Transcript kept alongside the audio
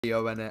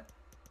video, innit?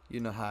 You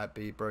know how it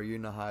be, bro. You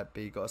know how it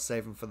be. Gotta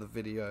save them for the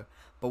video.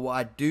 But what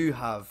I do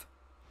have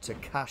to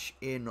cash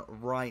in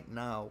right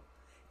now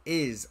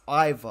is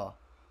either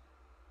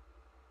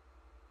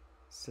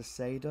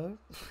Caicedo.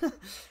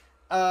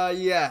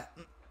 Yeah.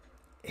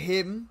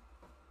 Him.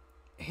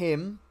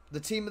 The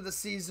team of the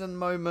season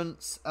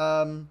moments.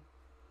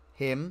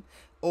 Him.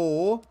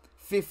 Or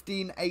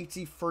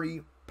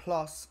 1583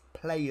 plus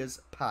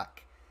players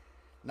pack.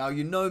 Now,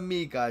 you know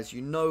me, guys.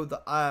 You know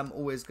that I am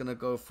always going to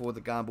go for the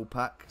gamble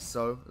pack.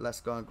 So,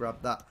 let's go and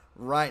grab that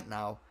right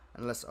now.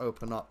 And let's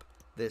open up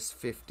this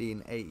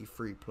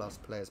 1583 plus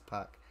players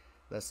pack.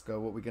 Let's go.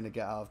 What we're going to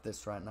get out of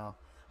this right now.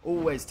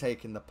 Always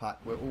taking the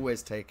pack. We're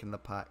always taking the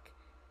pack.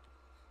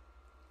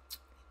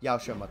 Yeah, I'll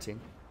show my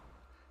team.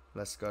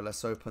 Let's go.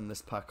 Let's open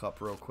this pack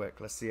up real quick.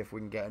 Let's see if we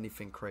can get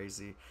anything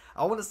crazy.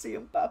 I want to see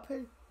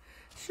Mbappé.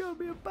 Show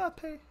me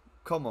Mbappé.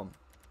 Come on.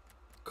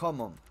 Come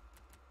on.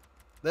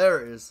 There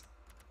it is.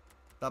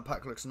 That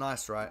pack looks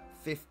nice, right?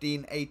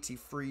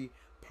 1583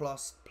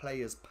 plus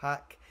players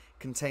pack.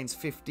 Contains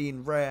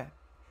 15 rare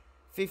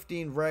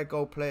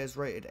gold players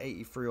rated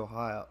 83 or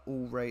higher.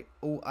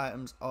 All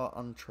items are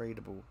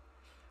untradeable.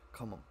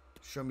 Come on.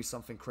 Show me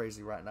something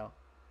crazy right now.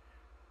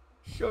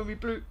 Show me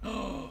blue.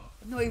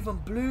 Not even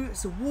blue.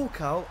 It's a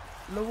walkout.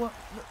 Lower.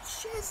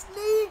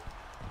 Chesney.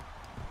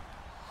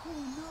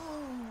 Oh no.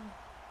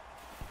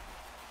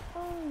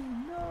 Oh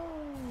no.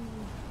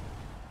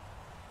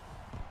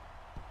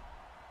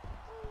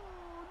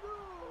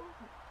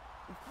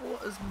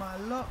 What has my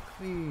luck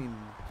been?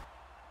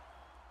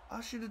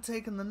 I should have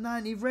taken the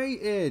 90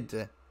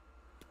 rated.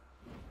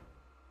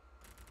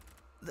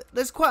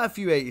 There's quite a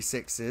few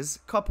 86s,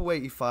 couple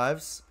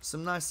 85s,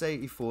 some nice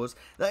 84s.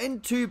 That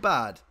ain't too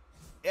bad.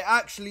 It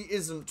actually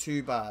isn't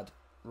too bad,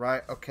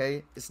 right?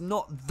 Okay, it's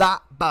not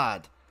that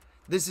bad.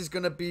 This is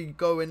gonna be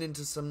going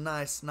into some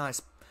nice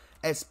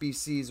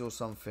SBCs or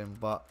something,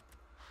 but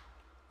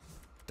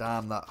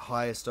damn, that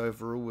highest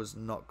overall was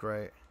not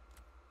great.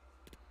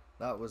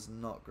 That was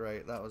not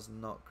great. That was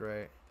not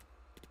great.